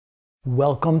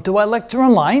Welcome to iLecture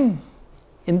Online.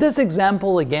 In this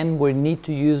example, again, we need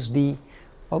to use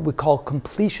what we call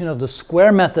completion of the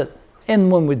square method.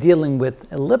 And when we're dealing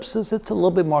with ellipses, it's a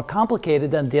little bit more complicated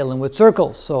than dealing with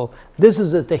circles. So this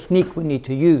is a technique we need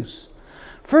to use.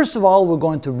 First of all, we're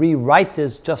going to rewrite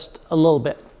this just a little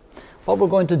bit. What we're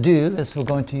going to do is we're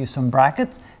going to use some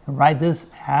brackets and write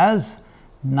this as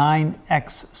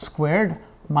 9x squared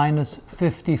minus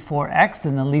 54x,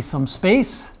 and then leave some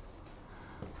space,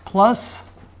 plus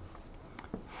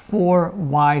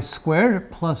 4y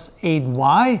squared plus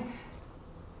 8y,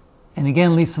 and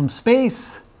again leave some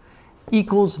space,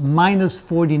 equals minus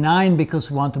 49, because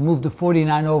we want to move the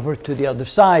 49 over to the other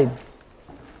side.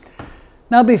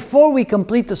 Now before we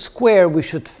complete the square, we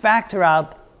should factor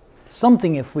out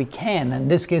something if we can. In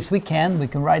this case we can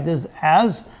write this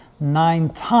as 9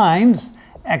 times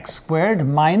x squared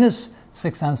minus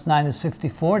 6 times 9 is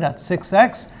 54, that's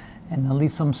 6x, and then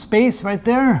leave some space right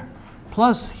there.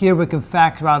 Plus, here we can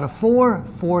factor out a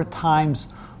 4 times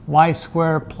y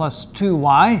squared plus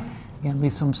 2y, again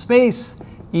leave some space,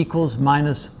 equals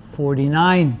minus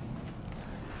 49.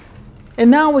 And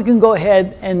now we can go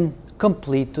ahead and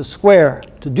complete the square.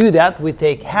 To do that, we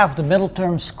take half the middle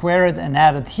term, square it, and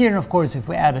add it here. And of course, if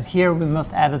we add it here, we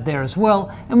must add it there as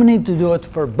well. And we need to do it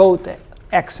for both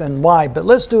x and y. But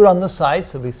let's do it on the side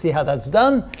so we see how that's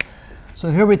done. So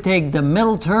here we take the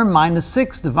middle term, minus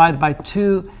 6, divided by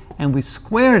 2, and we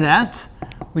square that,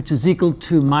 which is equal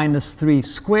to minus 3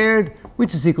 squared,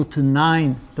 which is equal to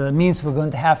 9. So that means we're going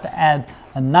to have to add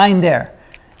a 9 there.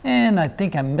 And I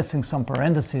think I'm missing some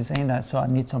parentheses, ain't I? So I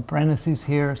need some parentheses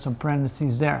here, some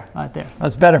parentheses there, right there.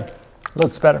 That's better.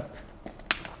 Looks better.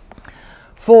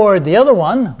 For the other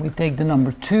one, we take the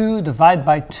number 2, divide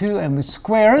by 2, and we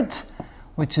square it,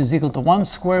 which is equal to 1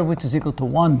 squared, which is equal to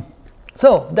 1.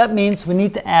 So that means we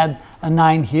need to add a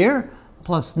 9 here,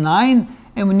 plus 9,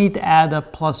 and we need to add a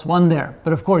plus 1 there.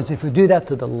 But of course, if we do that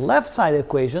to the left side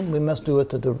equation, we must do it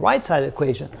to the right side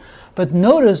equation. But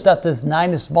notice that this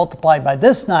 9 is multiplied by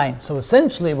this 9. So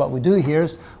essentially what we do here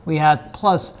is we add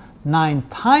plus 9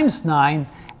 times 9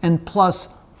 and plus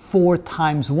 4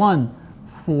 times 1.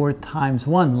 4 times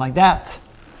 1, like that.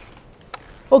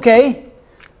 Okay,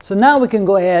 so now we can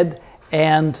go ahead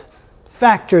and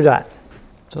factor that.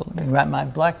 So let me grab my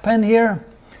black pen here.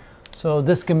 So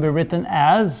this can be written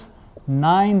as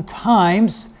 9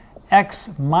 times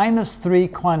x minus 3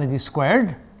 quantity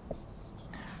squared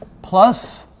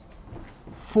plus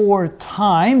 4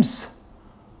 times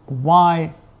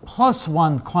y plus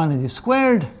 1 quantity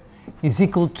squared is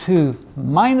equal to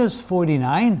minus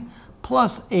 49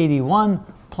 plus 81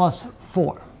 plus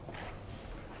 4.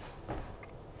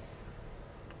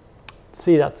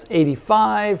 See, that's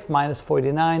 85 minus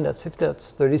 49, that's 50,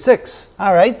 that's 36.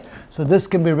 All right, so this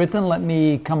can be written, let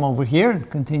me come over here and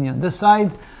continue on this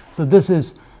side. So this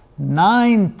is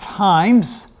 9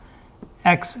 times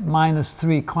x minus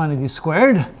 3 quantity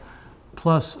squared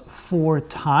plus 4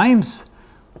 times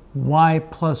y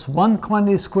plus 1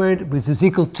 quantity squared, which is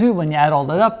equal to, when you add all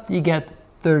that up, you get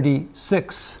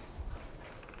 36.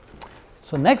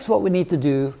 So next what we need to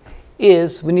do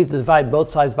is we need to divide both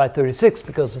sides by 36,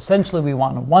 because essentially we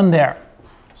want a 1 there.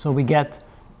 So we get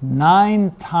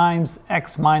 9 times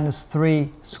x minus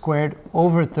 3 squared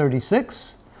over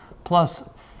 36 plus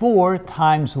 4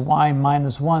 times y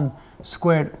minus 1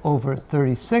 squared over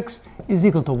 36 is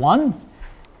equal to 1.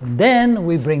 And then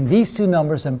we bring these two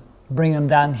numbers and bring them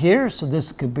down here. So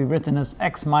this could be written as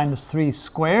x minus 3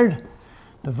 squared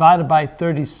divided by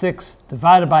 36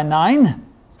 divided by 9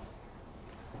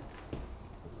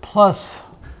 plus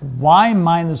y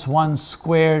minus 1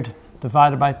 squared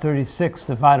divided by 36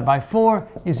 divided by 4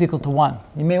 is equal to 1.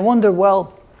 You may wonder,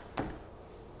 well,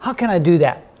 how can I do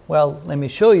that? Well, let me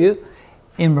show you.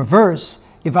 In reverse,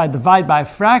 if I divide by a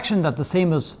fraction, that's the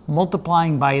same as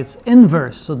multiplying by its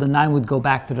inverse. So the 9 would go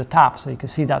back to the top. So you can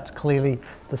see that's clearly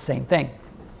the same thing.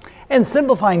 And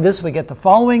simplifying this, we get the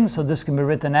following. So this can be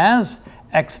written as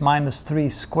x minus 3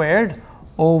 squared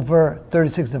over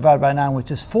 36 divided by 9,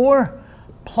 which is 4,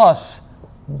 plus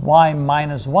y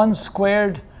minus 1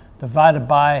 squared divided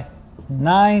by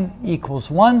 9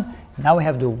 equals 1. Now we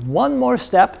have to do one more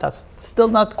step. That's still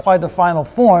not quite the final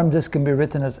form. This can be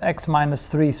written as x minus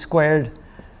 3 squared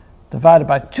divided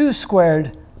by 2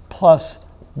 squared plus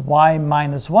y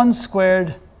minus 1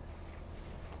 squared.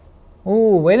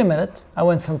 Oh, wait a minute. I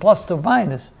went from plus to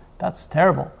minus. That's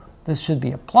terrible. This should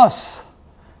be a plus.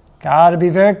 Gotta be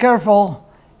very careful.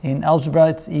 In algebra,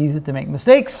 it's easy to make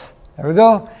mistakes. There we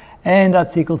go. And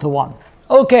that's equal to 1.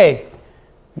 Okay,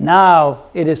 now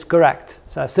it is correct.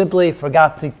 So I simply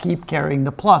forgot to keep carrying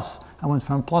the plus. I went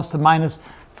from plus to minus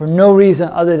for no reason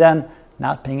other than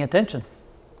not paying attention.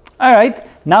 All right,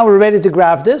 now we're ready to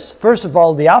graph this. First of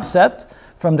all, the offset.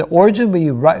 From the origin, we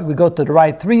go to the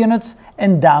right 3 units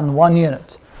and down 1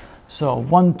 unit. So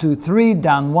 1, 2, 3,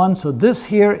 down 1. So this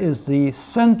here is the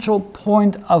central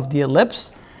point of the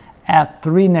ellipse at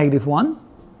 3, -1.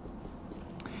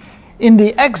 In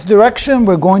the x direction,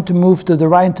 we're going to move to the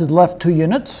right and to the left 2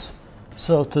 units.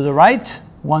 So to the right,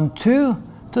 1, 2,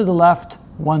 to the left,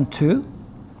 1, 2.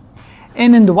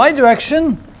 And in the y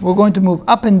direction, we're going to move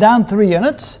up and down 3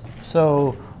 units.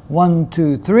 So 1,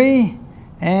 2, 3,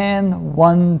 and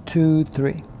 1, 2,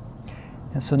 3.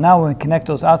 And so now when we connect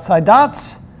those outside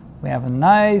dots, we have a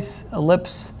nice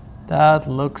ellipse that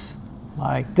looks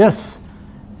like this.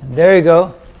 And there you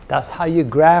go. That's how you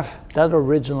graph that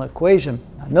original equation.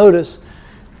 Now notice,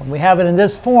 when we have it in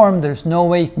this form, there's no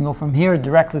way you can go from here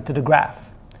directly to the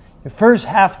graph. You first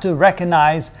have to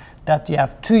recognize that you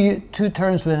have two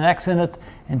terms with an x in it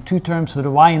and 2 terms with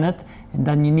a y in it, and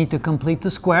then you need to complete the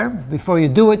square. Before you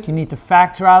do it, you need to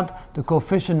factor out the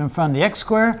coefficient in front of the x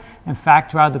square and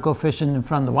factor out the coefficient in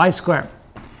front of the y square.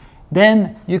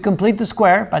 Then you complete the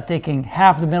square by taking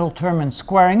half the middle term and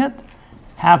squaring it,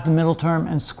 half the middle term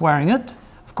and squaring it.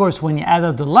 Of course, when you add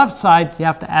up the left side, you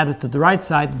have to add it to the right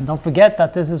side. And don't forget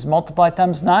that this is multiplied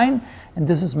times 9 and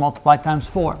this is multiplied times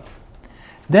 4.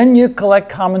 Then you collect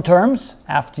common terms.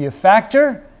 After you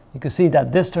factor, you can see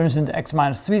that this turns into x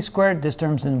minus 3 squared, this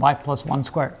turns into y plus 1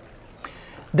 squared.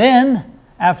 Then,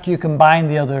 after you combine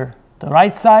the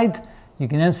right side, you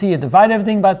can then see you divide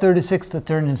everything by 36 to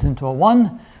turn this into a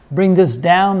 1. Bring this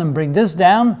down and bring this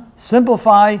down,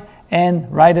 simplify,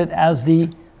 and write it as the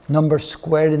number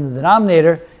squared in the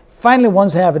denominator. Finally,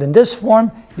 once you have it in this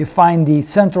form, you find the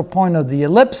central point of the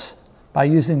ellipse by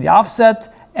using the offset,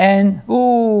 and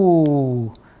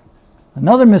ooh,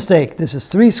 another mistake. This is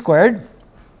 3 squared.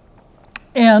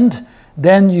 And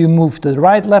then you move to the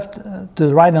right,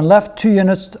 and left 2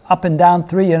 units, up and down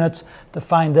 3 units to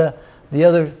find the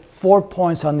other 4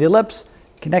 points on the ellipse,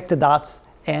 connect the dots,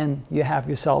 and you have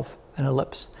yourself an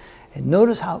ellipse. And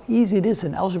notice how easy it is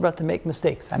in algebra to make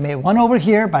mistakes. I made one over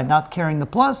here by not carrying the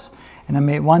plus, and I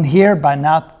made one here by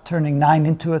not turning 9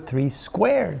 into a 3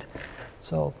 squared.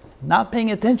 So not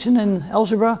paying attention in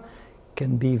algebra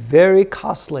can be very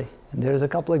costly. And there's a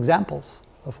couple examples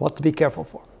of what to be careful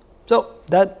for. So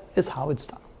that is how it's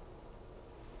done.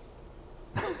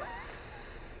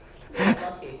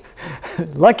 Lucky.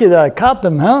 Lucky that I caught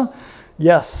them, huh?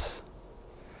 Yes.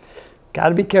 Got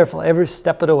to be careful every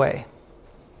step of the way.